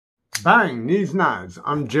Bang, Neeves, Knives.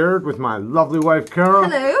 I'm Jared with my lovely wife, Kara.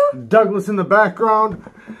 Hello. Douglas in the background.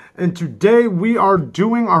 And today we are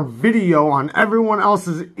doing our video on everyone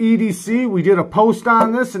else's EDC. We did a post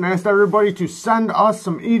on this and asked everybody to send us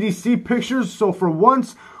some EDC pictures. So for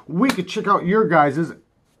once, we could check out your guys'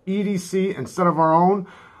 EDC instead of our own.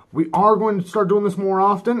 We are going to start doing this more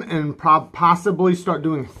often and possibly start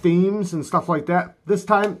doing themes and stuff like that. This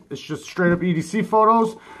time, it's just straight up EDC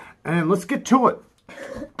photos. And let's get to it.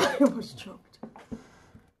 I almost choked.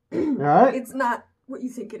 All right? It's not what you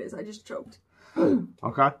think it is. I just choked. Okay.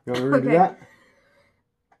 You want me to do that?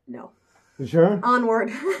 No. You sure?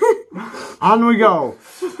 Onward. On we go.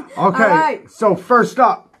 Okay. All right. So first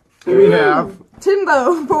up, we have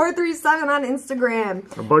Timbo437 on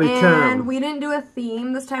Instagram. our buddy Tim. And we didn't do a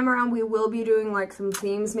theme this time around. We will be doing like some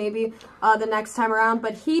themes maybe the next time around.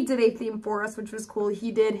 But he did a theme for us, which was cool.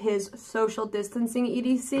 He did his social distancing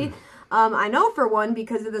EDC. I know for one,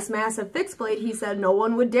 because of this massive fixed blade, he said no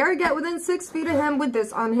one would dare get within 6 feet of him with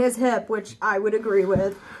this on his hip, which I would agree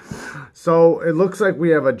with. So it looks like we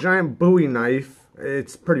have a giant Bowie knife.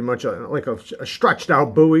 It's pretty much like a stretched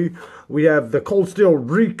out Bowie. We have the Cold Steel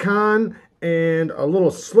Recon and a little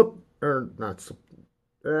a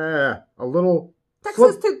little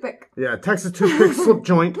Texas toothpick. Yeah, Texas toothpick slip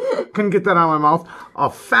joint. Couldn't get that out of my mouth. A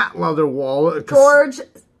fat leather wall. George.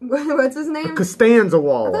 What's his name? Costanza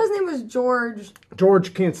wall. I thought his name was George.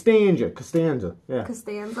 George Costanza. Costanza. Yeah.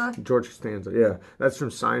 Costanza? George Costanza. Yeah. That's from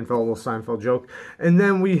Seinfeld. A little Seinfeld joke. And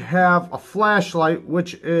then we have a flashlight,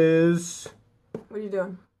 which is... What are you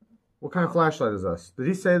doing? What kind of flashlight is this? Did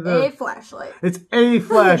he say that? A flashlight. It's a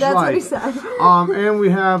flashlight. That's what he said. And we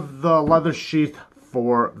have the leather sheath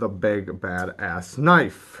for the big badass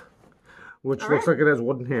knife, which looks like it has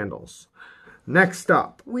wooden handles. Next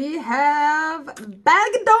up, we have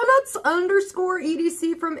Bag Donuts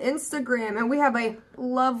 _EDC from Instagram, and we have a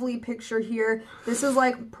lovely picture here. This is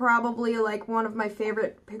like probably like one of my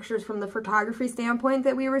favorite pictures from the photography standpoint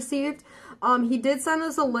that we received. He did send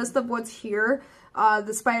us a list of what's here.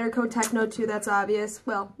 The Spyderco Techno 2, that's obvious.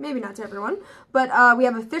 Well, maybe not to everyone. But we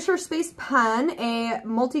have a Fisher Space pen, a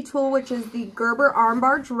multi-tool, which is the Gerber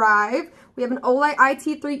armbar drive. We have an Olight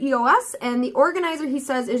IT3 EOS, and the organizer, he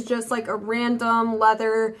says, is just like a random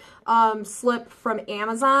leather slip from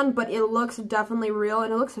Amazon, but it looks definitely real,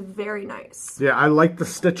 and it looks very nice. Yeah, I like the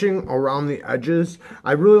stitching around the edges.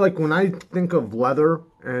 I really like, when I think of leather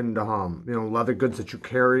and, you know, leather goods that you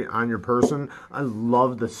carry on your person, I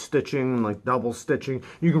love the stitching, like double stitching.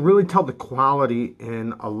 You can really tell the quality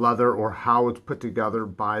in a leather or how it's put together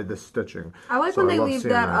by the stitching. I like when they leave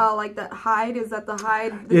that, like that hide. Is that the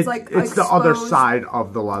hide? It's the other side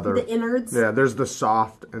of the leather. The innards. Yeah, there's the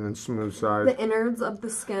soft and then smooth side. The innards of the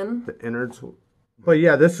skin. The innards. But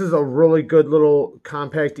yeah, this is a really good little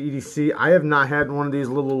compact EDC. I have not had one of these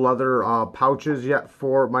little leather pouches yet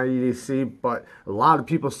for my EDC, but a lot of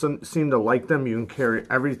people seem to like them. You can carry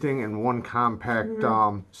everything in one compact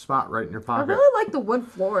spot right in your pocket. I really like the wood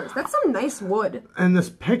floors. That's some nice wood. And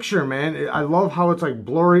this picture, man, I love how it's like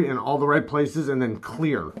blurry in all the right places and then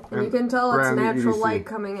clear. And you can tell it's natural light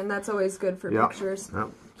coming, and that's always good for pictures.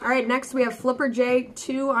 Yep. All right, next we have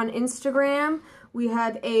FlipperJ2 on Instagram. We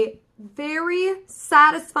have a very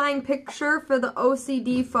satisfying picture for the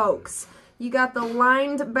OCD folks. You got the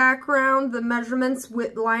lined background, the measurements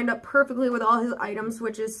lined up perfectly with all his items,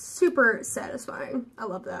 which is super satisfying. I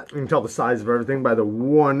love that. You can tell the size of everything by the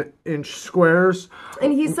 1-inch squares.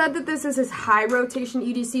 And he said that this is his high rotation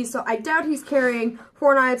EDC, so I doubt he's carrying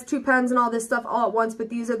 4 knives, 2 pens, and all this stuff all at once, but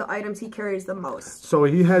these are the items he carries the most. So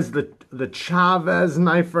he has the Chavez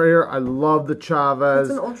knife right here. I love the Chavez.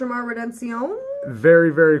 It's an Ultramar Redención. Very,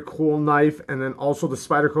 very cool knife. And then also the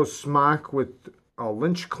Spyderco Smock with a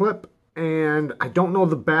lynch clip. And I don't know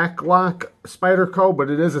the backlock Spyderco, but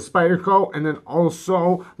it is a Spyderco. And then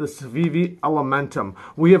also the Civivi Elementum.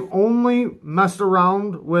 We have only messed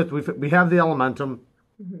around with, we have the Elementum,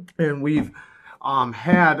 and we've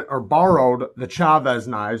had or borrowed the Chavez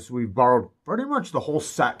knives. We've borrowed pretty much the whole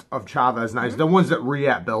set of Chavez knives, the ones that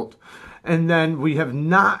Riat built. And then we have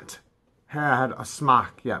not had a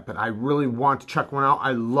smock yet, but I really want to check one out.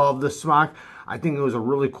 I love the smock. I think it was a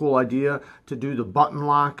really cool idea to do the button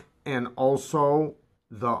lock and also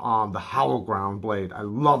the hollow ground blade. I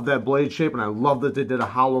love that blade shape, and I love that they did a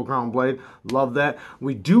hollow ground blade. Love that.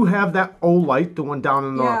 We do have that Olight, the one down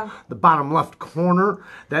in the bottom left corner.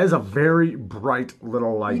 That is a very bright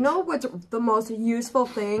little light. You know what's the most useful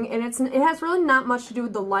thing? And it has really not much to do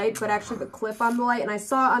with the light, but actually the clip on the light. And I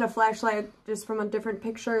saw it on a flashlight just from a different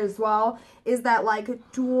picture as well. Is that like a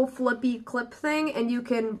dual flippy clip thing, and you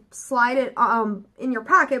can slide it in your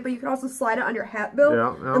pocket, but you can also slide it on your hat bill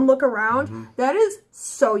and look around. That is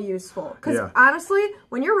so useful. Because honestly,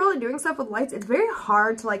 when you're really doing stuff with lights, it's very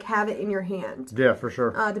hard to like have it in your hand. Yeah, for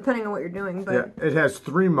sure. Depending on what you're doing. But yeah, it has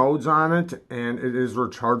 3 modes on it, and it is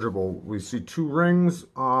rechargeable. We see 2 rings,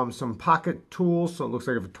 some pocket tools, so it looks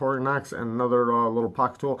like a Victorinox, and another little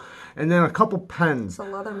pocket tool, and then a couple pens. It's a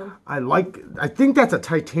Leatherman. I think that's a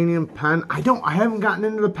titanium pen. I haven't gotten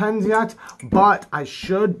into the pens yet, but I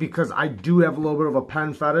should, because I do have a little bit of a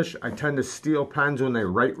pen fetish. I tend to steal pens when they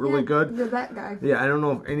write really good. You're that guy. Yeah, I don't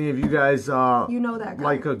know if any of you guys you know that guy.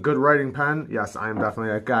 like a good writing pen. Yes, I am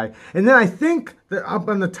definitely that guy. And then I think that up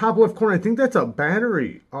on the top left corner, I think that's a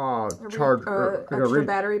battery charge. Extra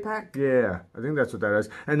battery pack. Yeah, I think that's what that is.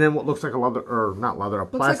 And then what looks like a leather, or not leather, a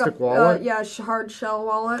plastic wallet. Yeah, hard shell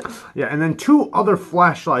wallet. Yeah, and then 2 other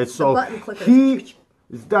flashlights. So he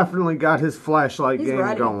He's definitely got his flashlight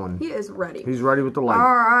game going. He is ready. He's ready with the light.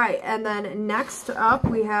 All right, and then next up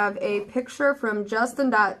we have a picture from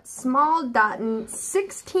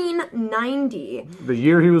Justin.Small.1690. The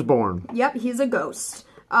year he was born. Yep, he's a ghost.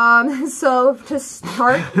 So to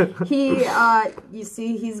start, you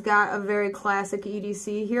see he's got a very classic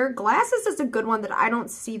EDC here. Glasses is a good one that I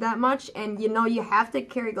don't see that much, and you know you have to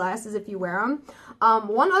carry glasses if you wear them.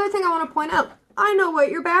 One other thing I want to point out, I know what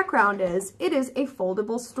your background is. It is a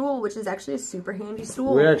foldable stool, which is actually a super handy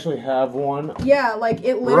stool. We actually have one. Yeah, like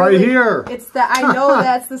it literally. Right here. It's the, I know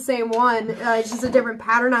that's the same one. It's just a different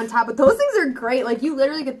pattern on top. But those things are great. Like you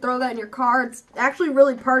literally could throw that in your car. It's actually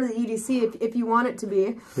really part of the EDC if you want it to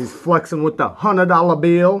be. He's flexing with the $100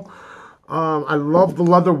 bill. I love the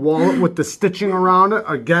leather wallet with the stitching around it.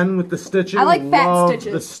 Again, with the stitching. I like fat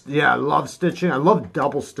stitches. Yeah, I love stitching. I love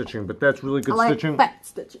double stitching, but that's really good stitching. I like fat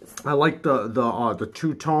stitches. I like the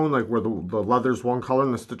two-tone, like where the leather's one color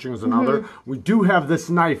and the stitching is another. We do have this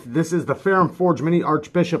knife. This is the Ferrum Forge Mini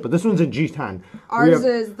Archbishop, but this one's a G10. Ours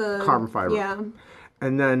is the carbon fiber. Yeah.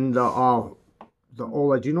 And then the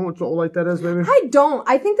OLED. Do you know what the OLED that is, baby? I don't.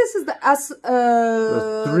 I think this is the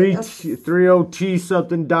the 30T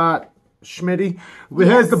something dot Schmitty. It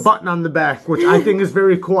has the button on the back, which I think is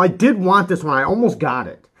very cool. I did want this one. I almost got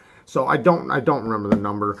it. So I don't remember the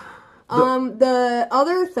number. The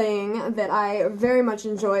other thing that I very much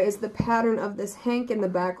enjoy is the pattern of this Hank in the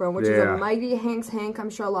background, which is a Mighty Hank's Hank.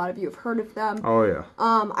 I'm sure a lot of you have heard of them. Oh, yeah.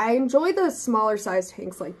 I enjoy the smaller sized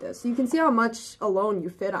Hanks like this. You can see how much alone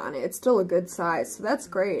you fit on it. It's still a good size, so that's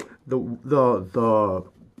great.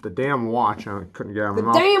 The damn watch, I couldn't get them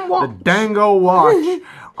off. Damn watch! The dango watch.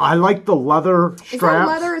 I like the leather straps. Is that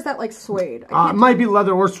leather or is that like suede? It might be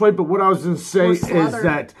leather or suede, but what I was going to say is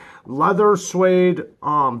that leather, suede,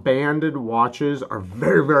 banded watches are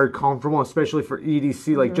very, very comfortable, especially for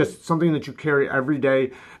EDC, like just something that you carry every day,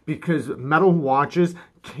 because metal watches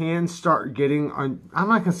can start getting, I'm not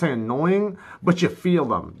going to say annoying, but you feel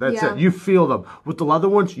them. That's it. You feel them. With the leather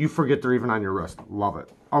ones, you forget they're even on your wrist. Love it.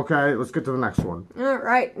 Okay, let's get to the next one. All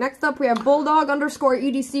right, next up we have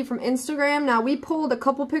Bulldog_EDC from Instagram. Now, we pulled a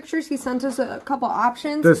couple pictures. He sent us a couple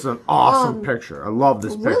options. This is an awesome picture. I love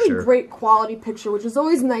this picture. Really great quality picture, which is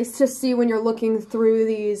always nice to see when you're looking through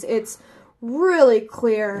these. It's really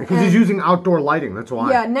clear. Because he's using outdoor lighting, that's why.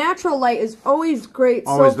 Yeah, natural light is always great.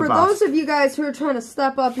 Always so for those of you guys who are trying to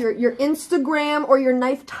step up your Instagram or your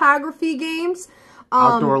knife photography games,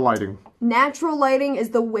 outdoor lighting. Natural lighting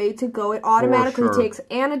is the way to go. It automatically takes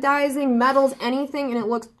anodizing, metals, anything, and it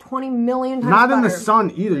looks 20 million times better. Not in the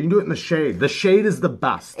sun either. You can do it in the shade. The shade is the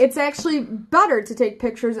best. It's actually better to take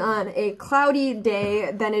pictures on a cloudy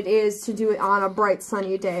day than it is to do it on a bright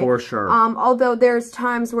sunny day. For sure. Although there's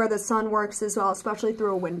times where the sun works as well, especially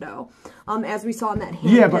through a window, as we saw in that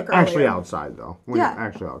hand pic but actually outside, though.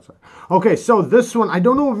 Actually outside. Okay, so this one, I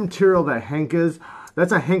don't know what material that Hank is.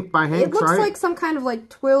 That's a Hank by Hank, right? It looks like some kind of like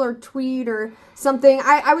twill or tweed or something.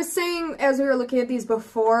 I was saying as we were looking at these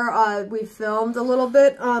before we filmed a little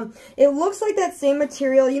bit, it looks like that same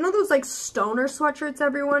material. You know those like stoner sweatshirts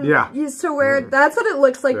everyone used to wear? That's what it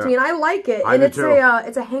looks like to me, and I like it. And it's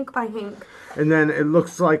a Hank by Hank. And then it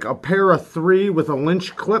looks like a pair of 3 with a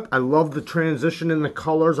lynch clip. I love the transition in the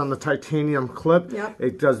colors on the titanium clip. Yep.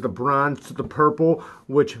 It does the bronze to the purple,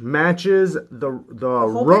 which matches the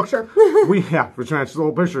whole rook. Picture. Which matches the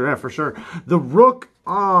whole picture, yeah, for sure. The rook,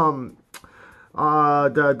 I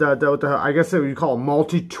guess what you call a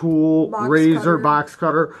multi-tool razor box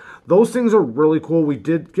cutter. Those things are really cool. We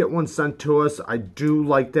did get one sent to us. I do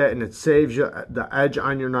like that, and it saves you the edge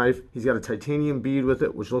on your knife. He's got a titanium bead with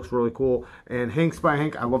it, which looks really cool. And Hanks by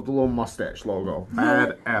Hank, I love the little mustache logo.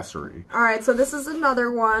 Badassery. All right, so this is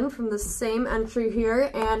another one from the same entry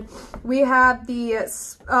here, and we have a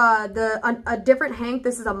different Hank.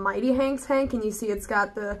 This is a Mighty Hank's Hank, and you see it's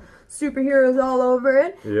got the superheroes all over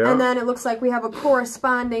it. Yeah. And then it looks like we have a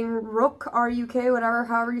corresponding Rook, R-U-K, whatever,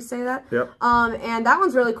 however you say that. Yep. And that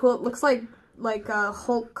one's really cool. It looks like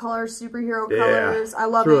Hulk color, superhero colors. I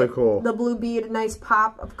love it. Really cool. The blue bead, nice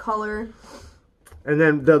pop of color. And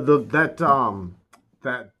then that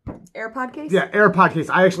AirPod case? Yeah, AirPod case.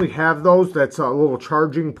 I actually have those. That's a little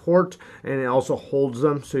charging port, and it also holds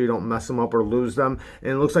them so you don't mess them up or lose them.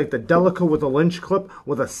 And it looks like the Delica with a lynch clip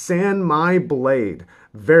with a Sanmai blade.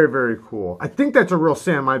 Very, very cool. I think that's a real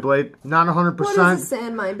Sanmai blade. Not 100%. What is a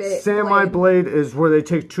Sanmai blade? Sanmai blade is where they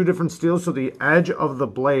take two different steels, so the edge of the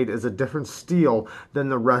blade is a different steel than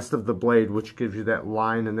the rest of the blade, which gives you that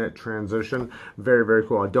line and that transition. Very, very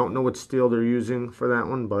cool. I don't know what steel they're using for that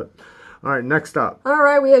one, but... All right, next up. All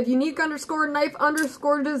right, we have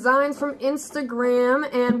unique_knife_designs from Instagram,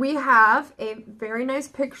 and we have a very nice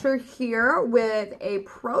picture here with a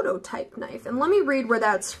prototype knife. And let me read where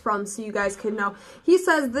that's from so you guys can know. He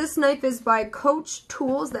says this knife is by Coach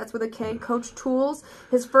Tools, that's with a K, Coach Tools.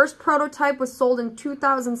 His first prototype was sold in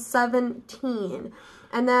 2017.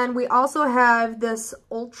 And then we also have this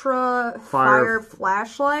Ultra Fire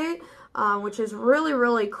flashlight, which is really,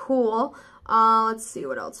 really cool. Let's see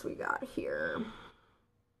what else we got here.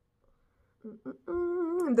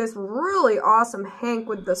 This really awesome hank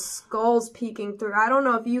with the skulls peeking through. I don't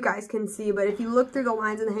know if you guys can see, but if you look through the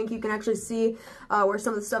lines in the hank, you can actually see where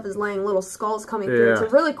some of the stuff is laying, little skulls coming through. It's a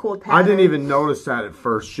really cool pattern. I didn't even notice that at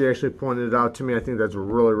first. She actually pointed it out to me. I think that's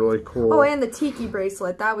really, really cool. Oh, and the tiki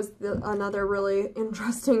bracelet. That was another really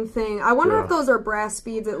interesting thing. I wonder if those are brass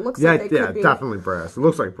beads. It looks like they could be. Yeah, definitely brass. It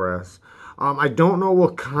looks like brass. I don't know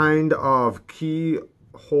what kind of key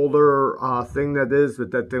holder thing that is, but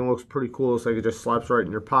that thing looks pretty cool. It's like it just slaps right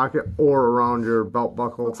in your pocket or around your belt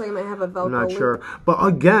buckle. Looks like it might have a Velcro I'm not loop. sure. But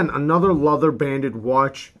again, another leather banded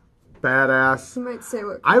watch. Badass. You might say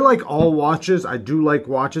what. I like all watches. I do like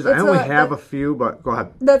watches. I only have a few, but go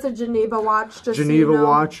ahead. That's a Geneva watch. Just Geneva so you know.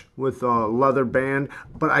 watch with a leather band.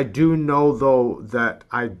 But I do know, though, that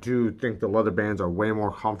I do think the leather bands are way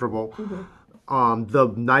more comfortable.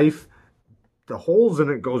 The knife, the holes in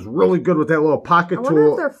it goes really good with that little pocket tool. I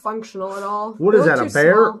wonder if they're functional at all. What is that, a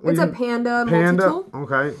bear? It's a Panda multi-tool.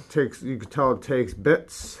 Okay. You can tell it takes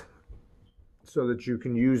bits so that you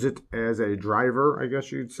can use it as a driver, I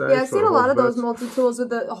guess you'd say. Yeah, I've seen a lot of those multi-tools with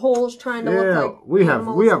the holes trying to look like we have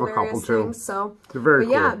a couple too. Things, so. They're very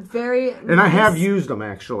cool. Yeah, very And nice. I have used them,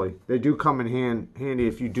 actually. They do come in handy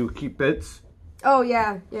if you do keep bits. Oh,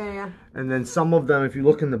 yeah. And then some of them, if you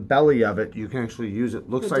look in the belly of it, you can actually use it.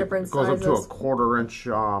 Looks like it goes up to a 1/4 inch,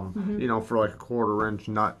 you know, for like a 1/4 inch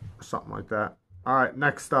nut, something like that. All right,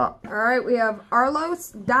 next up. All right, we have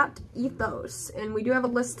Arlos.ethos, and we do have a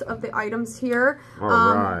list of the items here. All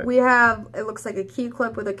right. We have, it looks like a key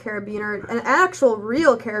clip with a carabiner, an actual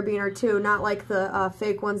real carabiner too, not like the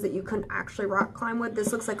fake ones that you couldn't actually rock climb with.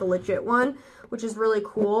 This looks like a legit one, which is really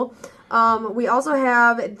cool. We also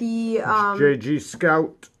have the JG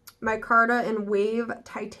Scout micarta and wave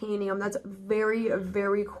titanium. That's very,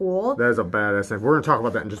 very cool. That is a badass knife. We're going to talk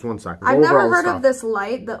about that in just one second. I've never heard of this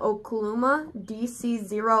light, the Okluma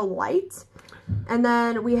DC0 light. And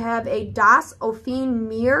then we have a Das Ophine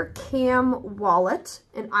Mir Cam wallet,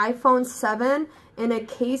 an iPhone 7, and a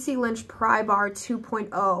Casey Lynch Pry Bar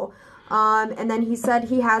 2.0. And then he said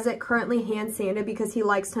he has it currently hand sanded because he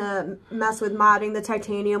likes to mess with modding the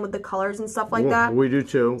titanium with the colors and stuff like that. We do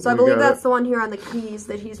too. So I believe that's the one here on the keys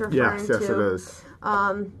that he's referring to. Yes, it is.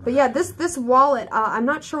 But yeah, this wallet, I'm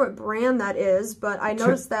not sure what brand that is, but I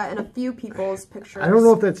noticed that in a few people's pictures. I don't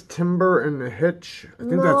know if that's Timber and the Hitch. I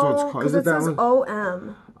think that's what it's called. Is it that says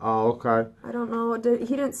OM. Oh, okay. I don't know.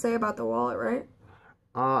 He didn't say about the wallet, right?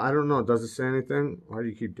 I don't know. Does it say anything? Why do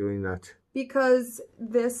you keep doing that? Because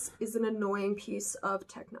this is an annoying piece of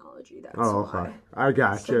technology. That's why. I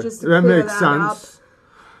got you. Just to that clear makes sense.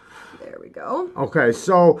 There we go. Okay,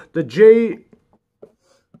 so the JG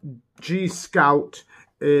Scout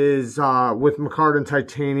is with micarta and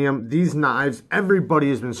titanium. These knives, everybody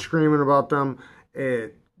has been screaming about them.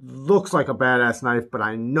 It looks like a badass knife, but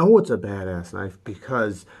I know it's a badass knife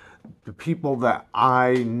because the people that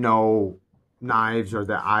I know knives or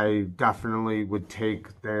that I definitely would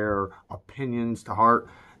take their opinions to heart.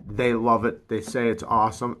 They love it. They say it's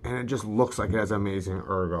awesome. And it just looks like it has amazing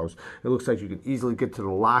ergos. It looks like you can easily get to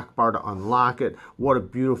the lock bar to unlock it. What a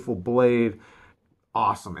beautiful blade.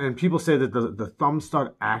 Awesome. And people say that the thumb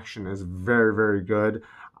stud action is very, very good.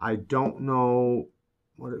 I don't know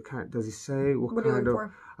what it kind of, does he say? What kind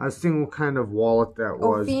of? I was thinking what kind of wallet that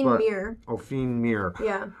was. Ophine Mir. Ophine Mir.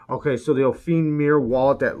 Yeah. Okay, so the Ophine Mir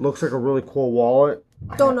wallet, that looks like a really cool wallet.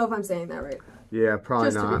 Don't know if I'm saying that right. Yeah, probably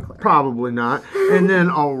Just to be not. clear. Probably not. And then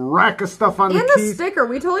a rack of stuff on the And keys. the sticker.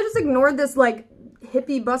 We totally just ignored this, like,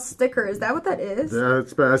 hippie bus sticker. Is that what that is? Yeah,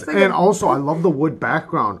 it's best. Like and also, I love the wood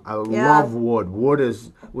background. I Yeah. love wood. Wood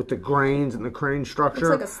is with the grains and the crane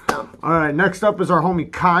structure. It's like a stump. All right, next up is our homie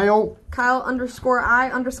Kyle.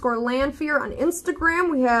 Kyle_I_Landfear on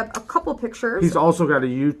Instagram. We have a couple pictures. He's also got a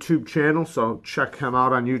YouTube channel, so check him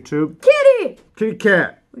out on YouTube. Kitty! Kitty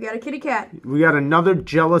cat. We got a kitty cat. We got another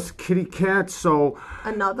jealous kitty cat, so...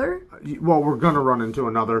 Another? Well, we're going to run into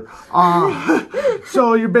another.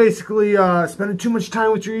 So you're basically spending too much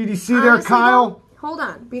time with your EDC there, Honestly, Kyle? though, hold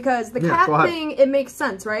on, because the Yeah, cat go ahead. thing, it makes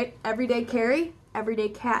sense, right? Everyday carry, everyday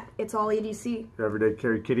cat. It's all EDC. Everyday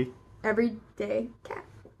carry kitty. Everyday cat.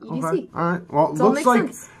 EDC. Okay. All right. Well, it all looks makes like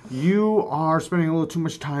sense. you are spending a little too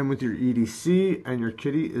much time with your EDC, and your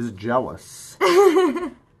kitty is jealous.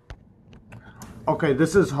 Okay,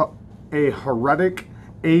 this is a Heretic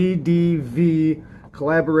ADV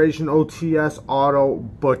collaboration OTS auto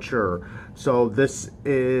butcher. So this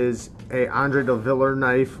is a Andre de Villers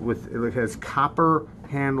knife with, it has copper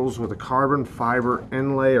handles with a carbon fiber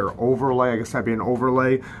inlay or overlay. I guess that'd be an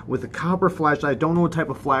overlay with a copper flashlight. I don't know what type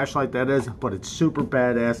of flashlight that is, but it's super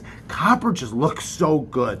badass. Copper just looks so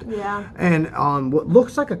good. Yeah. And what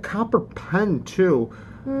looks like a copper pen too.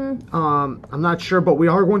 I'm not sure, but we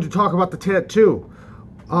are going to talk about the tattoo.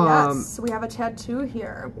 Yes, we have a tattoo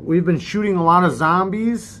here. We've been shooting a lot of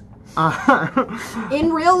zombies.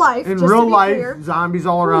 In real life, In just real to be life, clear. zombies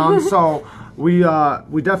all around. So we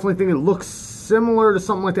definitely think it looks similar to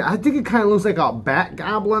something like that. I think it kind of looks like a bat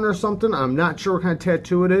goblin or something. I'm not sure what kind of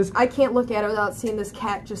tattoo it is. I can't look at it without seeing this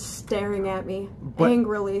cat just staring at me But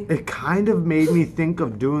angrily. It kind of made me think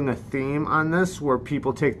of doing a theme on this where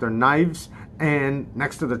people take their knives and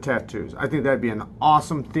next to their tattoos. I think that'd be an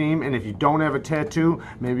awesome theme. And if you don't have a tattoo,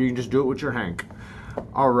 maybe you can just do it with your Hank.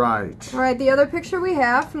 All right. All right, the other picture we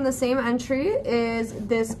have from the same entry is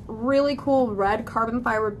this really cool red carbon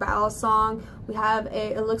fiber ballast song. We have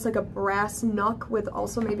it looks like a brass nook with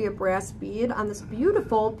also maybe a brass bead on this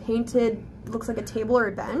beautiful painted, looks like a table or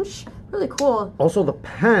a bench. Really cool. Also, the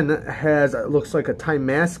pen has, it looks like a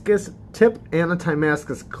Timascus tip and a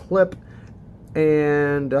Timascus clip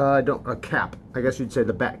and a cap. I guess you'd say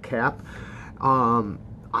the back cap.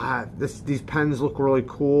 These pens look really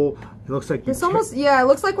cool. It looks like It's almost, yeah, it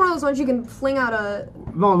looks like one of those ones you can fling out a...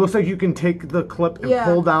 No, it looks like you can take the clip and Yeah.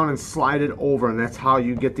 pull down and slide it over, and that's how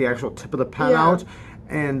you get the actual tip of the pen Yeah. out.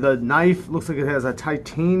 And the knife looks like it has a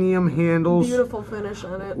titanium handles. Beautiful finish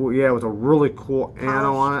on it. Well, yeah, with a really cool ano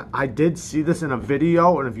Polished. on it. I did see this in a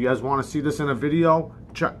video, and if you guys want to see this in a video,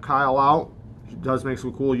 check Kyle out. He does make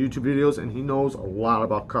some cool YouTube videos, and he knows a lot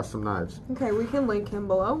about custom knives. Okay, we can link him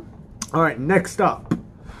below. All right, next up.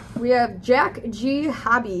 We have Jack G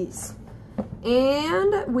Hobbies.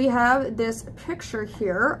 And we have this picture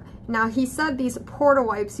here. Now, he said these porta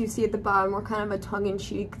wipes you see at the bottom were kind of a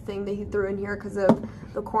tongue-in-cheek thing that he threw in here because of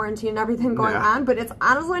the quarantine and everything going Yeah. on. But it's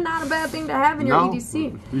honestly not a bad thing to have in your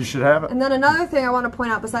EDC. You should have it. And then another thing I want to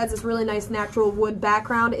point out, besides this really nice natural wood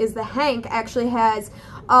background, is the Hank actually has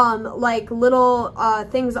like little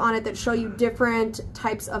things on it that show you different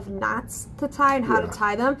types of knots to tie and how to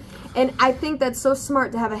tie them. And I think that's so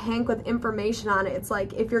smart to have a Hank with information on it. It's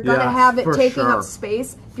like if you're going to Yes, have it for taking sure. up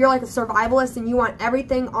space, if you're like a survivalist and you want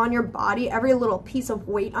everything on your body, every little piece of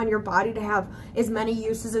weight on your body to have as many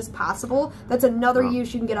uses as possible, that's another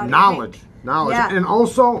use you can get out of your Hank. Knowledge. Yeah. And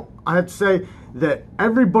also, I have to say that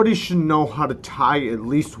everybody should know how to tie at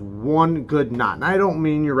least one good knot. And I don't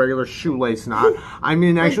mean your regular shoelace knot. I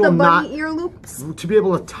mean an Like actual the knot. bunny ear loops. To be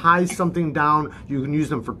able to tie something down, you can use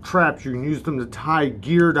them for traps. You can use them to tie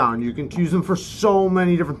gear down. You can use them for so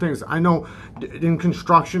many different things. I know in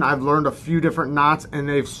construction, I've learned a few different knots, and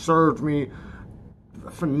they've served me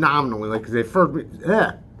phenomenally. Like they've served me.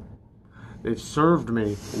 They've served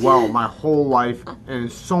me well my whole life in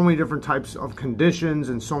so many different types of conditions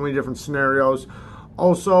and so many different scenarios.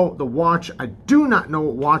 Also, the watch, I do not know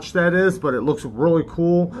what watch that is, but it looks really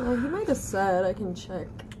cool. Well, he might have said, I can check.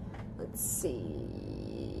 Let's see.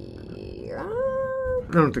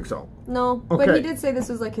 I don't think so. No, Okay. but he did say this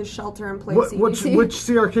was like his shelter in place. Which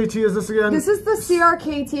EDC. CRKT is this again? This is the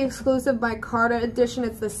CRKT exclusive by Carta edition.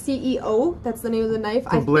 It's the CEO. That's the name of the knife.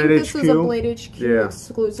 I think Blade this was a HQ? Blade HQ Yeah.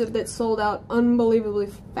 exclusive that sold out unbelievably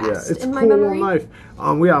Yeah, fast it's in a my cool memory. knife.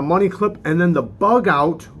 We got a money clip, and then the bug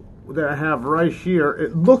out that I have right here.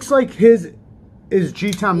 It looks like his is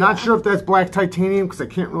GT. I'm not sure if that's black titanium because I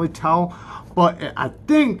can't really tell, but I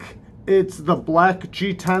think It's the black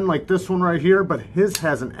G10 like this one right here, but his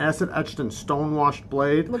has an acid etched and stone washed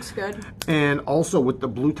blade. Looks good. And also with the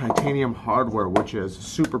blue titanium hardware, which is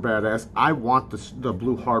super badass. I want the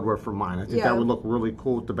blue hardware for mine. I think that would look really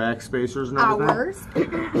cool with the back spacers and everything.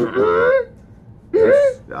 Ours.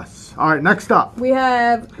 Yes. All right, next up. We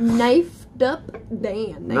have Knifed Up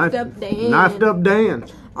Dan. Knifed Up Dan.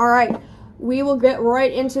 All right. We will get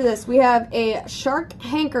right into this. We have a shark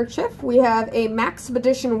handkerchief. We have a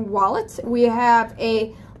Maxpedition wallet. We have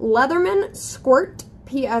a Leatherman squirt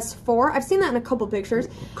PS4. I've seen that in a couple pictures.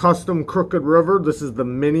 Custom Crooked River. This is the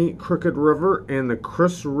mini Crooked River and the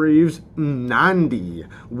Chris Reeves Nandi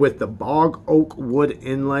with the bog oak wood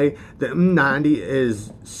inlay. The Nandi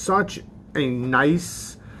is such a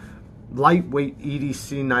nice lightweight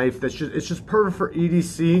EDC knife. It's just perfect for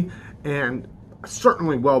EDC and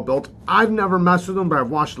certainly well built. I've never messed with them, but I've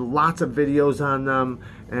watched lots of videos on them,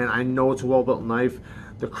 and I know it's a well built knife.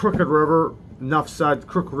 The Crooked River, enough said.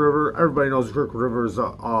 Crooked River, everybody knows Crooked River is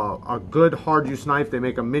a good hard use knife. They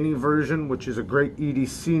make a mini version, which is a great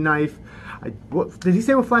EDC knife. What did he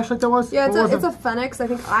say? What flashlight that was? Yeah, it's a Phoenix. I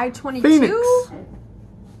think I-22. Phoenix.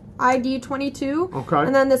 ID22. Okay.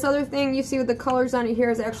 And then this other thing you see with the colors on it here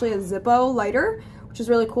is actually a Zippo lighter, which is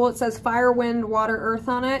really cool. It says fire, wind, water, earth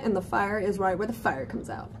on it, and the fire is right where the fire comes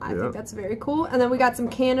out. I think that's very cool. And then we got some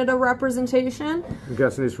Canada representation. I'm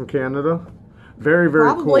guessing he's from Canada. Very, very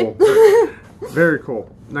Probably. cool. Very cool.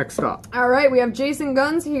 Next up. All right, we have Jason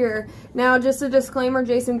Guns here. Now, just a disclaimer,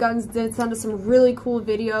 Jason Guns did send us some really cool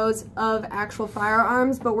videos of actual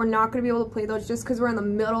firearms, but we're not going to be able to play those just because we're in the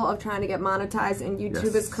middle of trying to get monetized, and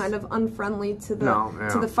YouTube is kind of unfriendly to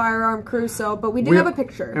the firearm crew. So, but we do have a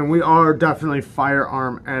picture. And we are definitely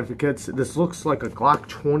firearm advocates. This looks like a Glock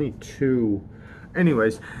 22.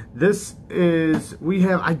 Anyways, this is,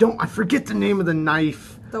 I forget the name of the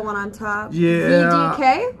knife. The one on top. Yeah.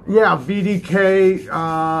 VDK? Yeah,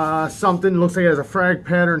 VDK something. Looks like it has a frag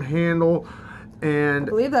pattern handle. And I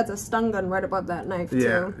believe that's a stun gun right above that knife,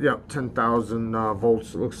 too. Yeah, 10,000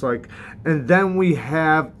 volts, it looks like. And then we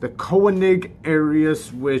have the Koenig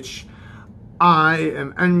Arius, which I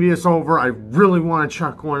am envious over. I really want to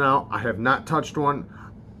check one out. I have not touched one.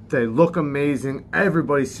 They look amazing.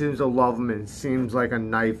 Everybody seems to love them. And it seems like a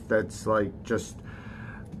knife that's like just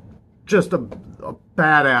a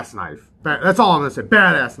badass knife. That's all I'm gonna say.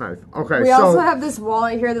 Badass knife. Okay. We also have this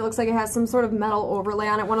wallet here that looks like it has some sort of metal overlay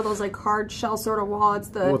on it. One of those like hard shell sort of wallets.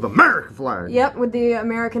 With the American flag. Yep, with the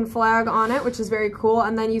American flag on it, which is very cool.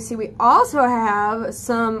 And then you see we also have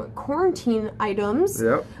some quarantine items.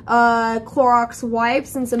 Yep. Clorox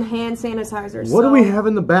wipes and some hand sanitizers. What do we have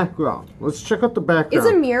in the background? Let's check out the background. It's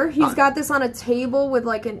a mirror. He's got this on a table with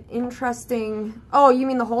like an interesting. Oh, you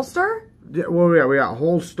mean the holster? Yeah, well, we got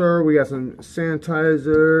holster, we got some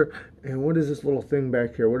sanitizer, and what is this little thing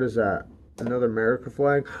back here? What is that? Another America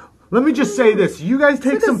flag? Let me just say this. You guys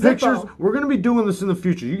take some pictures. We're going to be doing this in the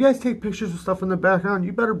future. You guys take pictures of stuff in the background.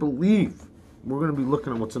 You better believe we're going to be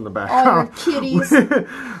looking at what's in the background. Oh, kitties.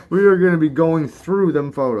 We are going to be going through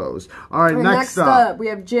them photos. All right, next up. We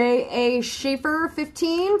have J.A. Schaefer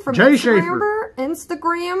 15 from Instagram.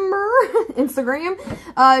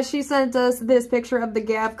 She sent us this picture of the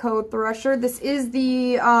Gavco Thresher. This is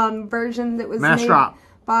the version that was made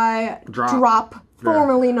by Drop,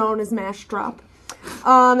 formerly known as Mash Drop.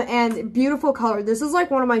 And beautiful color. This is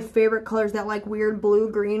like one of my favorite colors, that like weird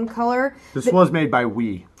blue-green color. This was made by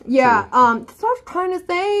We. Yeah, that's what I was trying to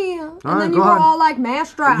say. And then you go all like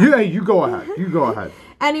Mash Drop. Yeah, you go ahead. You go ahead.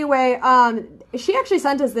 Anyway, she actually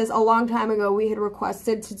sent us this a long time ago. We had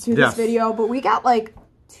requested to do this video, but we got like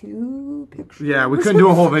 2 pictures. Yeah, we couldn't do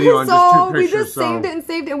a whole video on just 2 pictures. We just saved it and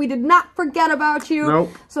saved it, and we did not forget about you. Nope.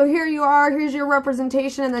 So here you are. Here's your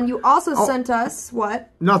representation, and then you also sent us what?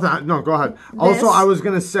 Nothing. No, go ahead. Also, I was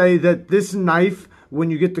going to say that this knife, when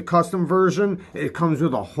you get the custom version, it comes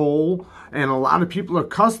with a hole, and a lot of people are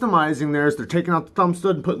customizing theirs. They're taking out the thumb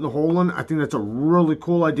stud and putting the hole in. I think that's a really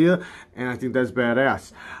cool idea, and I think that's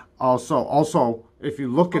badass. Also, if you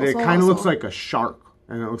look at it, it kind of looks like a shark,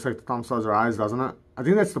 and it looks like the thumb studs are eyes, doesn't it? I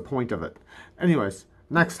think that's the point of it. Anyways,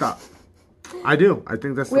 next up. I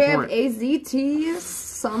think that's the point. We have AZT,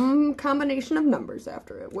 some combination of numbers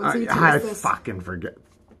after it. What ZT is this? Fucking forget.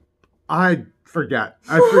 I forget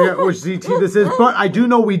which ZT this is, but I do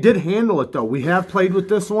know we did handle it though. We have played with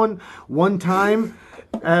this one time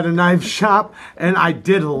at a knife shop, and I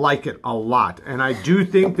did like it a lot. And I do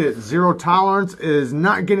think that Zero Tolerance is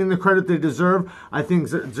not getting the credit they deserve. I think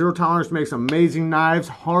Zero Tolerance makes amazing knives,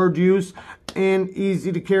 hard use, and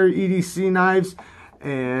easy to carry EDC knives.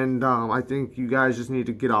 And I think you guys just need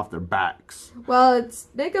to get off their backs. Well, it's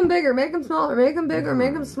make them bigger, make them smaller, make them bigger,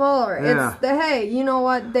 make them smaller. Yeah. It's hey, you know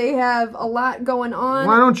what? They have a lot going on.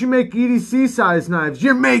 Why don't you make EDC size knives?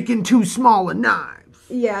 You're making too small a knives.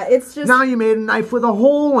 Yeah, it's just... Now you made a knife with a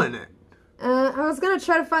hole in it. I was going to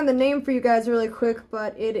try to find the name for you guys really quick,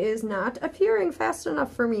 but it is not appearing fast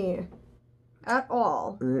enough for me. At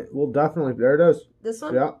all. Well, definitely. There it is. This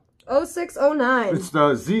one? Yeah. 0609. It's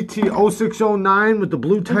the ZT0609 with the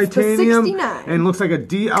blue titanium. It's the 69. And looks like a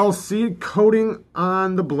DLC coating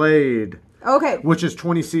on the blade. Okay. Which is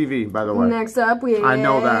 20 CV, by the way. Next up, we I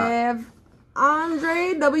know that. have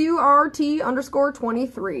Andre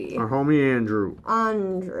WRT_23. Our homie Andrew.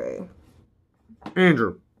 Andre.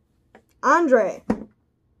 Andrew. Andre.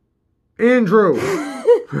 Andrew.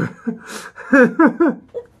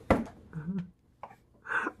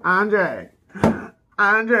 Andre.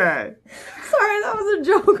 Andre. Sorry, that was a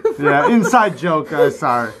joke. Yeah, inside joke, guys.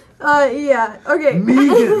 Sorry. Yeah. Okay.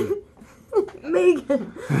 Megan.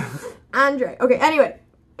 Megan. Andre. Okay, anyway.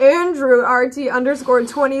 Andrew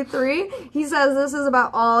RT_23. He says this is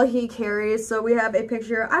about all he carries. So we have a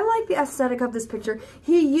picture. I like the aesthetic of this picture.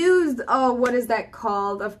 He used, what is that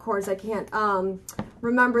called? Of course, I can't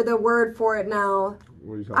remember the word for it now.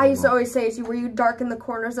 What are you talking I used to about? always say to you, where you darken the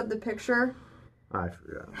corners of the picture. I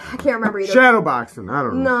forgot. I can't remember either. Shadow boxing. I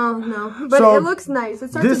don't know. No. But So, it looks nice. It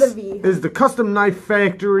starts with a V. This is the Custom Knife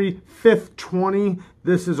Factory 5th 20.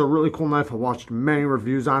 This is a really cool knife. I watched many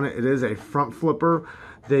reviews on it. It is a front flipper.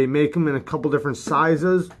 They make them in a couple different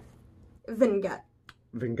sizes. Vignette.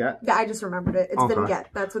 Vignette? Yeah, I just remembered it. It's Okay. vignette.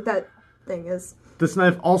 That's what that thing is. This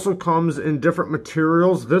knife also comes in different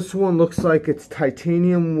materials. This one looks like it's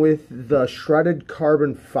titanium with the shredded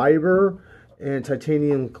carbon fiber and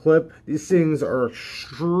titanium clip. These things are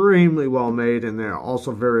extremely well made, and they're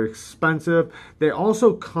also very expensive. They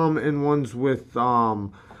also come in ones with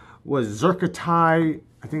zircotite,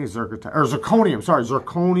 I think it's zircotite, or zirconium, sorry,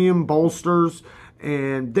 zirconium bolsters,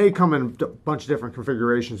 and they come in a bunch of different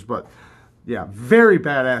configurations. But yeah, very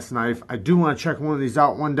badass knife. I do want to check one of these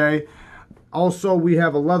out one day. Also, we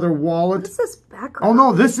have a leather wallet. What is this background? Oh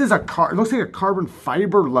no, this is it looks like a carbon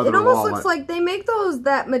fiber leather wallet. It almost looks like they make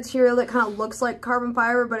that material that kind of looks like carbon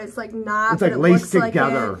fiber, but it's like not. It's like laced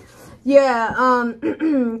together. Yeah,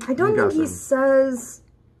 I don't think he says,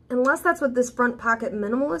 unless that's what this front pocket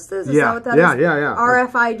minimalist is. Is that what that is? Yeah.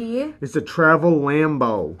 RFID. It's a travel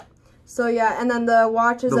Lambo. So yeah, and then the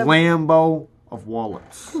watch is the Lambo of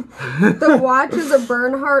wallets. The watch is a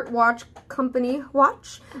Bernhardt Watch Company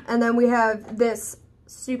watch, and then we have this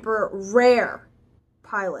super rare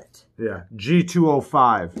Pilot. Yeah,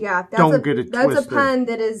 G205. Yeah, don't get it twisted. That's a pen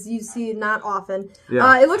that you see not often.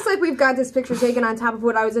 Yeah. It looks like we've got this picture taken on top of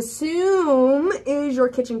what I would assume is your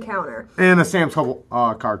kitchen counter. And a Sam's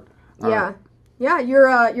Club card. Yeah. Yeah,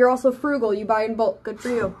 you're also frugal. You buy in bulk. Good for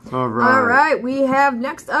you. All right. All right, we have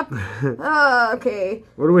next up. Okay.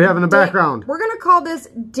 What do we have in the background? We're gonna call this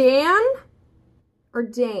Dan or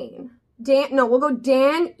Dane. No, we'll go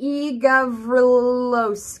Dan E.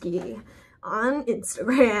 Gavrilowski on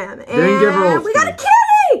Instagram. And we got a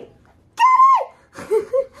kitty! Kitty!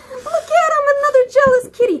 Look at him, another jealous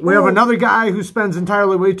kitty. We have another guy who spends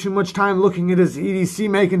entirely way too much time looking at his EDC,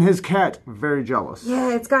 making his cat very jealous.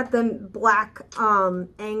 Yeah, it's got the black,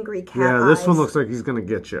 angry cat Yeah, this eyes. one looks like he's gonna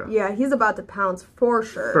get you. Yeah, he's about to pounce for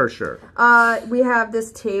sure. For sure. We have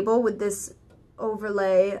this table with this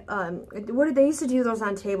overlay. What did they used to do those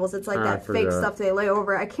on tables? It's like that fake stuff they lay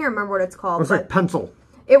over. I can't remember what it's called. Looks like pencil.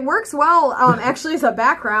 It works well, actually, as a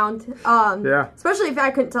background. Yeah. Especially if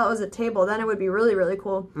I couldn't tell it was a table, then it would be really, really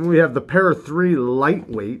cool. And we have the Para 3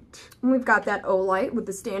 lightweight. And we've got that Olight with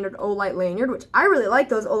the standard Olight lanyard, which I really like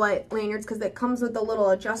those Olight lanyards because it comes with the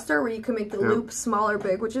little adjuster where you can make the loop small or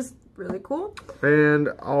big, which is really cool. And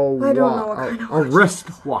a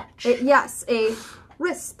wrist watch. Yes, a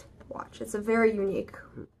wrist watch. It's a very unique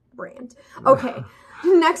brand. Okay.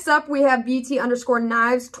 Next up, we have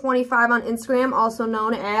BT_knives25 on Instagram, also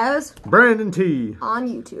known as Brandon T on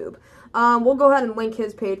YouTube. We'll go ahead and link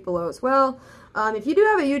his page below as well. If you do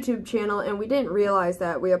have a YouTube channel and we didn't realize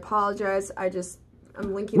that, we apologize.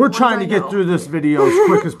 I'm linking. We're trying to get through this video as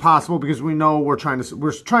quick as possible because we know we're trying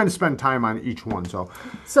to spend time on each one.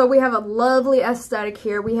 So we have a lovely aesthetic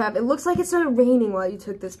here. It looks like it started raining while you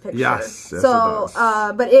took this picture. Yes, it does.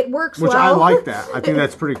 But it works well. Which I like that. I think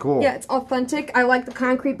that's pretty cool. Yeah, it's authentic. I like the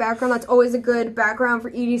concrete background. That's always a good background for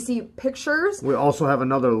EDC pictures. We also have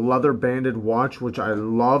another leather banded watch, which I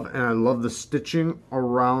love, and I love the stitching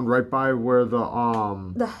around right by where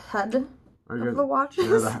the head. of the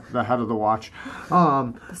watches. Yeah, the head of the watch.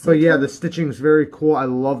 But yeah, the stitching's very cool. I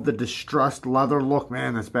love the distressed leather look.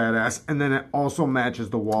 Man, that's badass. And then it also matches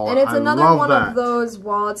the wallet. And it's another one of those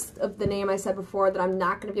wallets of the name I said before that I'm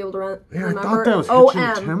not going to be able to remember. I thought that was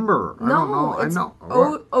Hitchin Timber. I don't know. It's I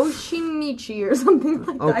know. Oshimichi or something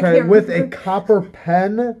like that. Okay, with a copper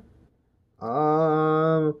pen.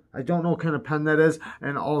 I don't know what kind of pen that is.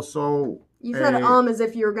 And also... You said as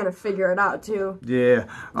if you were going to figure it out, too. Yeah.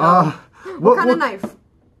 No. What kind of knife?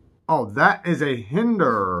 Oh, that is a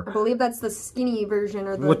Hinder. I believe that's the skinny version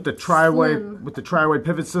or the with the tri-way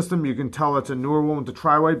pivot system. You can tell it's a newer one with the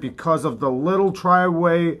tri-way because of the little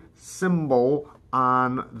tri-way symbol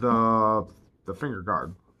on the finger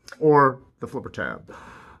guard or the flipper tab.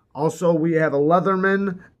 Also, we have a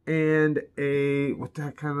Leatherman and a what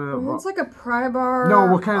that kind of? It's like a pry bar. No,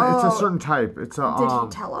 what kind of? It's a certain type. It's a. Did he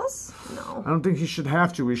tell us? No. I don't think he should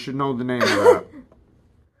have to. We should know the name of that.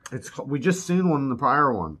 We just seen one in the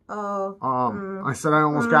prior one. Oh. I said I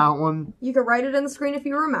almost got one. You could write it in the screen if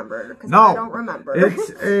you remember, because no, I don't remember.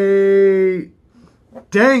 It's a.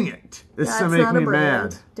 Dang it! This is That's making not me a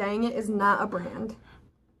brand. mad. Dang it is not a brand.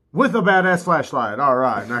 With a badass flashlight. All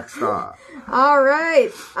right, next up. All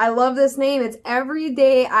right, I love this name. It's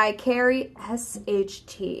Everyday I Carry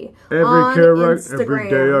SHT on Instagram. Every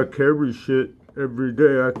day I carry shit. Every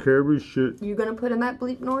day I carry shit. You gonna put in that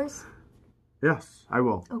bleep noise? Yes, I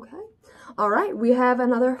will. Okay. All right, we have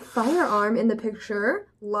another firearm in the picture.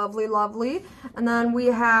 Lovely, lovely. And then we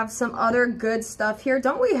have some other good stuff here.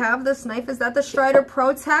 Don't we have this knife? Is that the Strider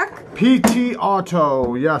Pro Tech? PT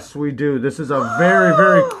Auto. Yes, we do. This is a very,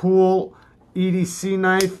 very cool EDC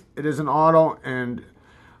knife. It is an auto, and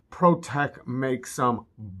Pro Tech makes some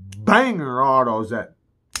banger autos that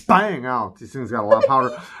bang out. These things got a lot of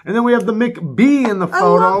powder. And then we have the McBee in the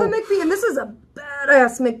photo. I love the McBee, and this is a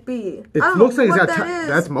badass McBee. It looks like it's got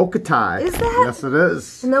that's Mokatai. Is that? Yes, it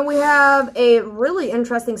is. And then we have a really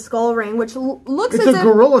interesting skull ring, which looks it's as a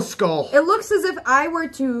gorilla skull. It looks as if I were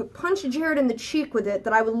to punch Jared in the cheek with it,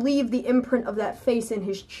 that I would leave the imprint of that face in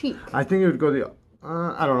his cheek. I think it would go the...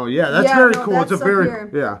 I don't know. Yeah, that's very cool. That's it's a very...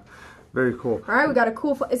 Yeah, very cool. All right, we got a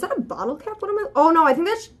cool... Is that a bottle cap? What am I... Oh, no, I think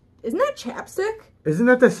that's... Isn't that chapstick? Isn't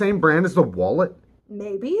that the same brand as the wallet?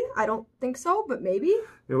 Maybe. I don't think so, but maybe.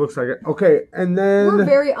 It looks like it. Okay, and then... We're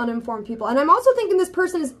very uninformed people. And I'm also thinking this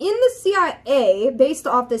person is in the CIA based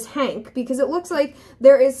off this Hank, because it looks like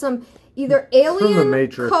there is some either alien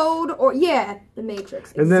code or... Yeah, the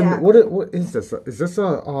Matrix. And then, what is this? Is this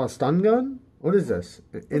a stun gun? What is this?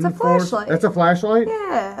 It's a flashlight. That's a flashlight?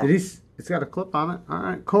 Yeah. It's got a clip on it. All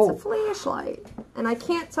right, cool. It's a flashlight. And I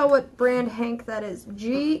can't tell what brand Hank that is.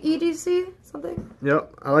 EDC? Something?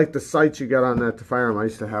 Yep. I like the sights you got on that to firearm. I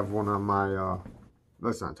used to have one on my...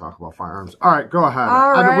 Let's not talk about firearms. All right, go ahead.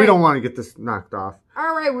 All right. We don't want to get this knocked off.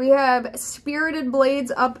 All right, we have Spirited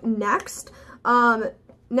Blades up next.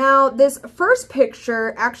 Now, this first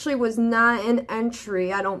picture actually was not an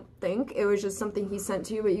entry, I don't think. It was just something he sent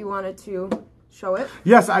to you, but you wanted to show it.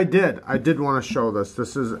 Yes, I did. I did want to show this.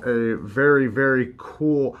 This is a very, very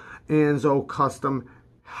cool Anzo custom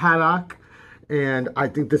haddock. And I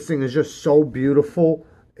think this thing is just so beautiful.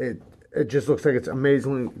 It just looks like it's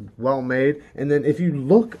amazingly well made. And then if you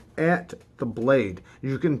look at the blade,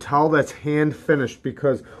 you can tell that's hand finished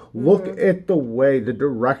because look at the way, the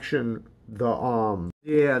direction,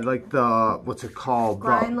 yeah, like the, what's it called?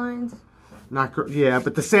 Grind lines? Yeah,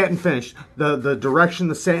 but the satin finish, the direction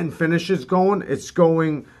the satin finish is going, it's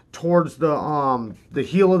going towards the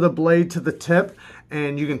heel of the blade to the tip,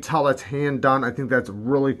 and you can tell that's hand done. I think that's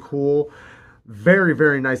really cool. Very,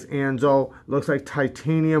 very nice Anzo. Looks like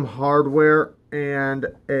titanium hardware and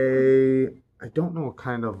I don't know what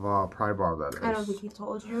kind of pry bar that is. I don't think he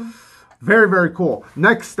told you. Very, very cool.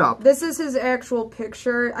 Next up. This is his actual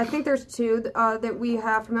picture. I think there's two that we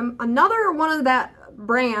have from him. Another one of that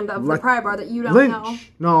brand of the pry bar that you don't know.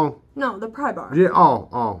 No. No, the pry bar. Yeah.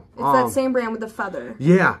 Oh. It's that same brand with the feather.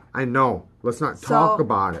 Yeah, I know. Let's not talk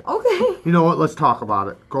about it. Okay. You know what? Let's talk about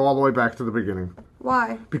it. Go all the way back to the beginning.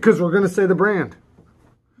 Why? Because we're going to say the brand.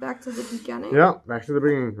 Back to the beginning? Yeah, back to the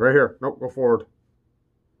beginning. Right here. Nope, go forward.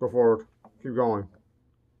 Go forward. Keep going.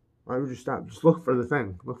 Why would you stop? Just look for the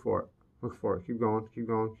thing. Look for it. Look for it. Keep going. Keep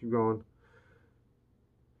going. Keep going.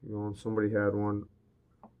 Keep going. Somebody had one.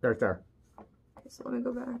 Right there. Okay, so let me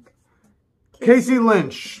go back. Casey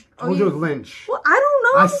Lynch. Told you it was Lynch. Well, I don't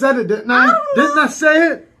know. I said it, didn't I? Didn't I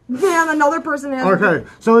say it? Man, another person has it. Okay,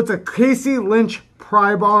 so it's a Casey Lynch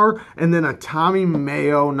pry bar and then a Tommy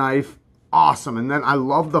Mayo knife. Awesome. And then I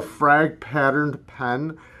love the frag patterned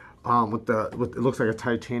pen with it looks like a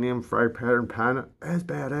titanium frag patterned pen. That's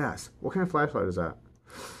badass. What kind of flashlight is that?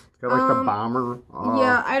 Got like the bomber.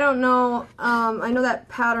 Yeah, I don't know. I know that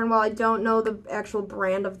pattern. Well, I don't know the actual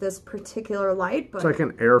brand of this particular light, but it's like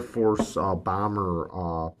an Air Force bomber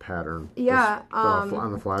pattern. Yeah.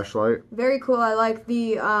 On the flashlight. Very cool. I like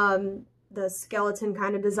the skeleton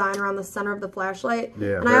kind of design around the center of the flashlight.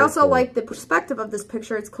 Yeah, and I also like the perspective of this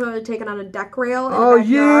picture. It's clearly taken on a deck rail. Oh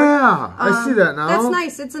yeah, I see that now. That's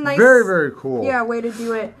nice. It's a nice, very cool. Yeah, way to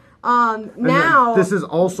do it. Now this is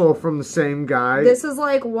also from the same guy. This is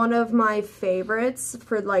like one of my favorites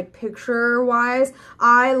for like picture wise.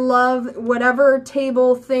 I love whatever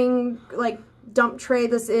table thing, like dump tray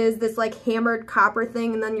this is, this like hammered copper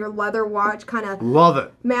thing, and then your leather watch kind of love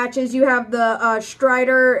it matches. You have the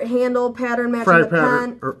Strider handle pattern matching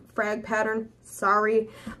frag pattern. Sorry,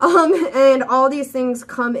 and all these things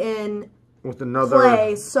come in with another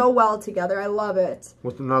play so well together. I love it.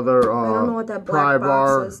 With another I don't know what that black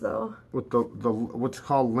box is though. With the what's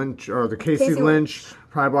called Lynch, or the Casey Lynch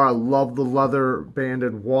pry bar. I love the leather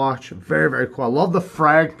banded watch. Very cool. I love the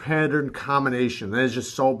frag pattern combination. That is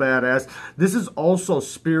just so badass. This is also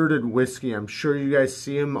Spirited Whiskey. I'm sure you guys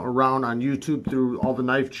see him around on YouTube through all the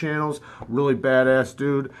knife channels. Really badass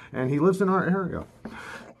dude, and he lives in our area.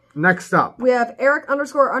 Next up, we have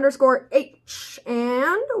Eric__H,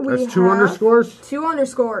 and we have 2 underscores? 2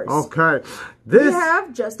 underscores. Okay. We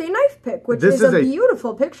have just a knife pick, which is a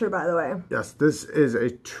beautiful picture, by the way. Yes, this is a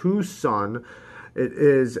Tucson. It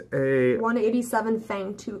is a 187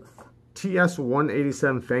 fang tooth. TS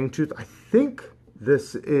 187 fang tooth. I think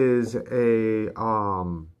this is a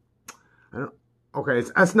okay,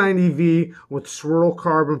 it's S90V with swirl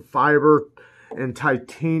carbon fiber and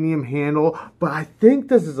titanium handle, but I think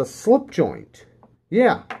this is a slip joint.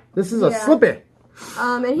 Yeah, this is a slippy.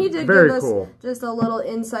 And he did give us just a little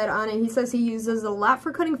insight on it. He says he uses it a lot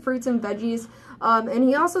for cutting fruits and veggies. And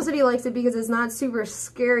he also said he likes it because it's not super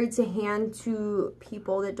scary to hand to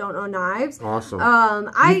people that don't own knives. Awesome.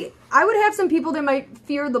 I would have some people that might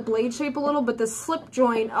fear the blade shape a little, but the slip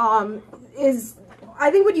joint is,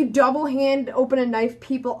 I think when you double hand open a knife,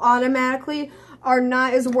 people automatically are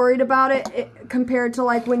not as worried about it compared to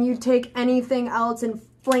like when you take anything else and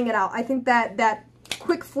fling it out. I think that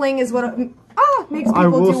quick fling is what makes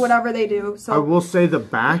people do whatever they do. So I will say the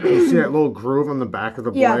back, you see that little groove on the back of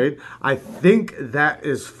the blade? I think that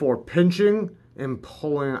is for pinching and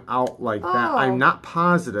pulling out like that. I'm not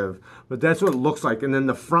positive, but that's what it looks like. And then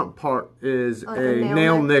the front part is a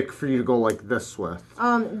nail nick for you to go like this with.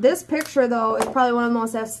 This picture, though, is probably one of the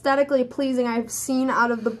most aesthetically pleasing I've seen out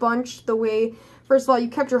of the bunch. The way, first of all, you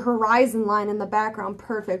kept your horizon line in the background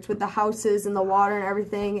perfect with the houses and the water and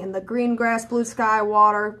everything, and the green grass, blue sky,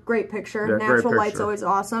 water. Great picture. Yeah, Natural light's always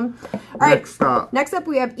awesome. All right. Next up,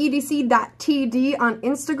 we have edc.td on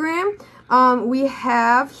Instagram. We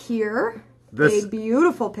have here a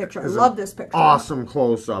beautiful picture. I love this picture. Awesome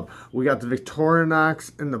close-up. We got the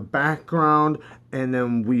Victorinox in the background, and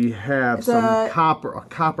then we have a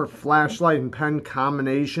copper flashlight and pen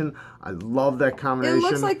combination. I love that combination. It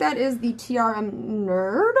looks like that is the TRM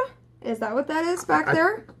Nerd. Is that what that is back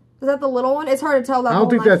there? Is that the little one? It's hard to tell. That I don't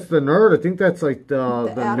think that's the Nerd. I think that's like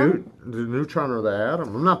the neutron or the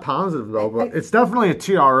atom. I'm not positive though, but it's definitely a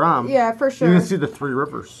TRM. Yeah, for sure. You can see the 3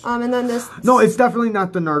 rivers. And then this. No, it's definitely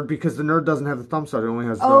not the Nerd because the Nerd doesn't have the thumb side. It only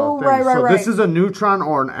has the thing. Right. So this is a neutron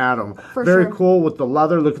or an atom. Very cool with the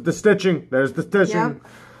leather. Look at the stitching. There's the stitching. Yep.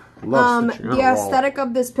 Love stitching. The aesthetic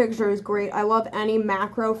of this picture is great. I love any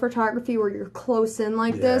macro photography where you're close in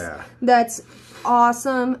like this. That's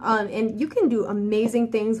awesome. And you can do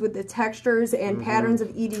amazing things with the textures and patterns of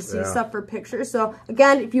EDC stuff for pictures. So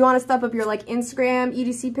again, if you want to step up your like Instagram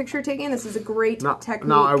EDC picture taking, this is a great technique.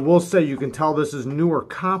 Now I will say you can tell this is newer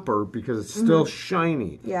copper because it's still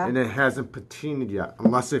shiny and it hasn't patinaed yet,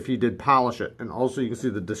 unless if you did polish it. And also you can see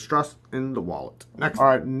the distress in the wallet. All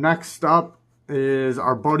right, next up is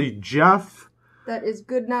our buddy Jeff. That is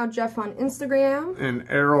good now, Jeff on Instagram. And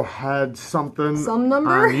Arrowhead something some number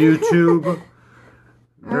on YouTube.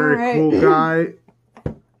 Very cool guy.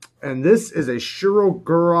 And this is a Shiro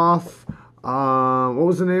Gurov. What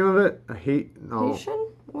was the name of it? Haitian,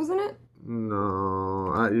 wasn't it?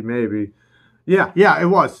 No, maybe. Yeah, it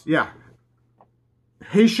was. Yeah.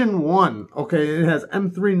 Haitian 1. Okay, it has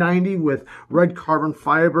M390 with red carbon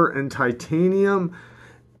fiber and titanium.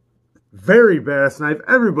 Very badass knife.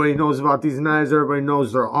 Everybody knows about these knives. Everybody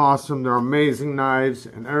knows they're awesome. They're amazing knives.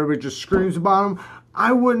 And everybody just screams about them.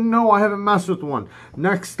 I wouldn't know. I haven't messed with one.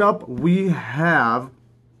 Next up, we have...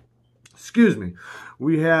 Excuse me.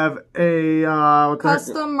 We have a...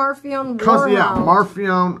 Custom Marfion Warhound. Yeah,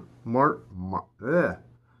 Marfion...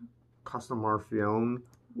 Custom Marfion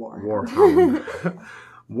Warhound.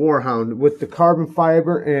 Warhound with the carbon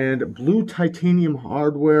fiber and blue titanium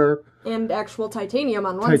hardware. And actual titanium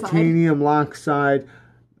on one side. Titanium lock side.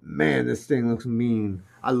 Man, this thing looks mean.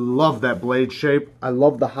 I love that blade shape. I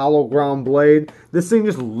love the hollow ground blade. This thing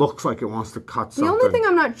just looks like it wants to cut something. The only thing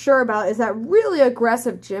I'm not sure about is that really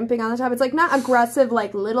aggressive jimping on the top. It's like not aggressive,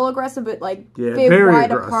 like little aggressive, but like big,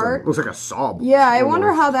 wide aggressive. apart. Looks like a saw. Yeah, I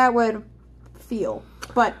wonder how that would feel.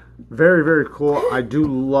 But very, very cool. I do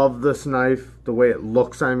love this knife, the way it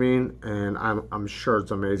looks, I mean, and I'm sure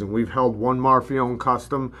it's amazing. We've held one Marfione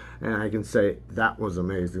custom, and I can say that was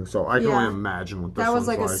amazing. So I can only imagine what this that was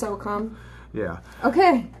like. A SOCOM. Yeah.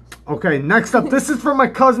 Okay. Okay, next up, this is for my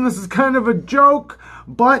cousin. This is kind of a joke,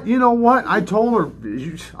 but you know what? I told her,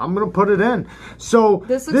 I'm going to put it in. So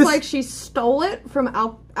this looks like she stole it from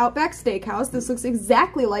Outback Steakhouse. This looks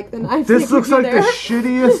exactly like the knife. This looks like the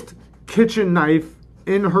shittiest kitchen knife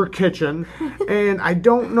in her kitchen, and I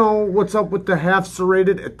don't know what's up with the half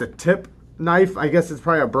serrated at the tip knife. I guess it's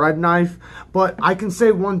probably a bread knife, but I can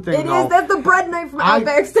say one thing though. That's the bread knife from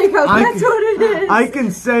Outback Steakhouse. That's what it is. I can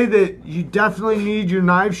say that you definitely need your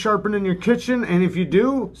knives sharpened in your kitchen, and if you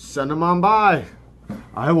do, send them on by.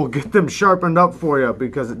 I will get them sharpened up for you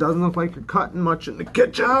because it doesn't look like you're cutting much in the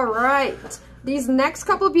kitchen. All right. These next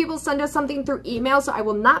couple of people send us something through email, so I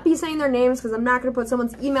will not be saying their names because I'm not going to put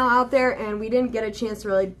someone's email out there, and we didn't get a chance to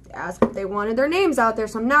really ask if they wanted their names out there,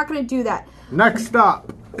 so I'm not going to do that. Next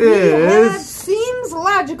up is... Seems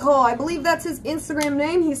Logical. I believe that's his Instagram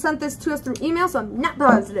name. He sent this to us through email, so I'm not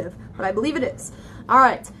positive, but I believe it is. All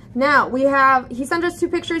right. Now, he sent us 2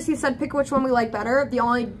 pictures. He said pick which one we like better. The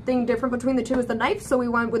only thing different between the 2 is the knife, so we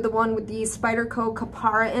went with the one with the Spyderco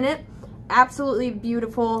Capara in it. Absolutely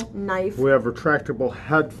beautiful knife. We have retractable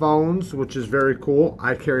headphones, which is very cool.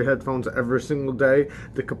 I carry headphones every single day.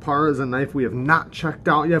 The Capara is a knife we have not checked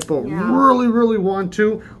out yet, but really, really want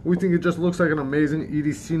to. We think it just looks like an amazing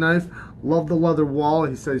EDC knife. Love the leather wall.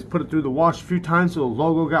 He said he's put it through the wash a few times, so the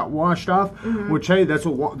logo got washed off. Which, hey, that's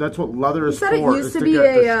what leather is for. He said it used to be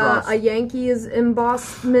a Yankees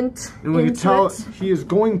embossment. And we can tell he is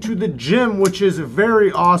going to the gym, which is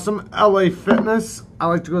very awesome. LA Fitness. I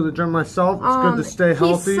like to go to the gym myself. It's good to stay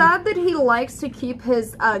healthy. He said that he likes to keep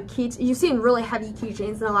his you've seen really heavy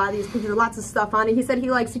keychains in a lot of these pictures, lots of stuff on it. He said he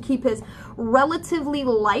likes to keep his relatively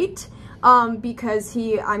light. Because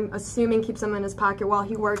I'm assuming, keeps them in his pocket while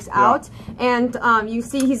he works out. And you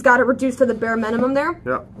see he's got it reduced to the bare minimum there.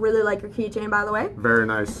 Yep. Really like your keychain, by the way. Very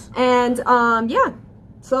nice. And, yeah.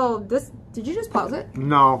 So, did you just pause it?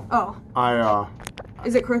 No. Oh.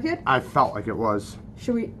 Is it crooked? I felt like it was.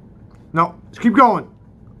 Should we? No, just keep going.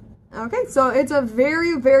 Okay, so it's a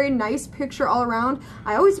very, very nice picture all around.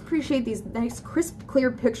 I always appreciate these nice, crisp,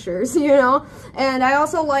 clear pictures, you know? And I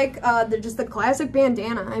also like just the classic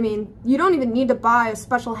bandana. I mean, you don't even need to buy a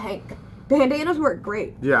special hank. Bandanas work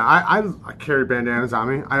great. Yeah, I carry bandanas on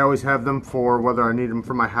me. I always have them for whether I need them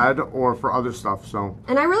for my head or for other stuff, so.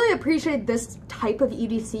 And I really appreciate this type of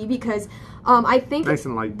EDC because I think nice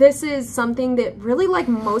and light. This is something that really, like,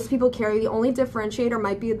 most people carry. The only differentiator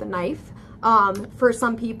might be the knife. For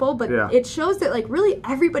some people, but it shows that like really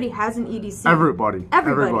everybody has an EDC. Everybody.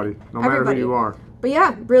 No matter who you are. But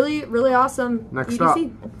yeah, really, really awesome Next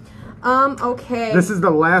EDC. Okay. This is the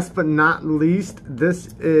last but not least.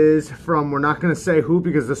 This is from, we're not going to say who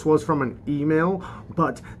because this was from an email,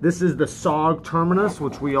 but this is the SOG Terminus,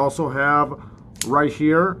 which we also have right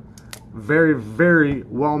here. Very, very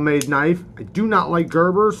well-made knife. I do not like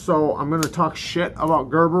Gerber, so I'm going to talk shit about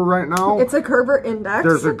Gerber right now. It's a Gerber Index.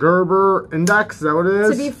 There's a Gerber Index, is that what it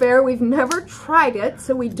is? To be fair, we've never tried it,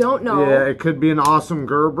 so we don't know. Yeah, it could be an awesome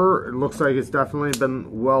Gerber. It looks like it's definitely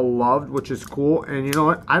been well-loved, which is cool. And you know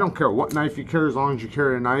what? I don't care what knife you carry as long as you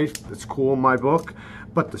carry a knife. It's cool in my book.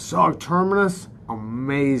 But the SOG Terminus,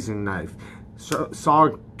 amazing knife. So,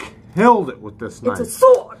 SOG killed it with this knife. It's a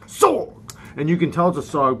SOG! SOG! And you can tell it's a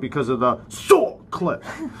SOG because of the SOG clip.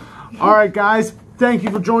 All right, guys. Thank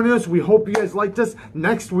you for joining us. We hope you guys liked this.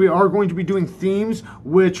 Next, we are going to be doing themes,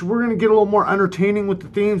 which we're going to get a little more entertaining with the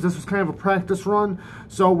themes. This was kind of a practice run.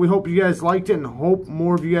 So we hope you guys liked it and hope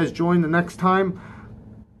more of you guys join the next time.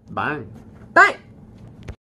 Bye. Bye.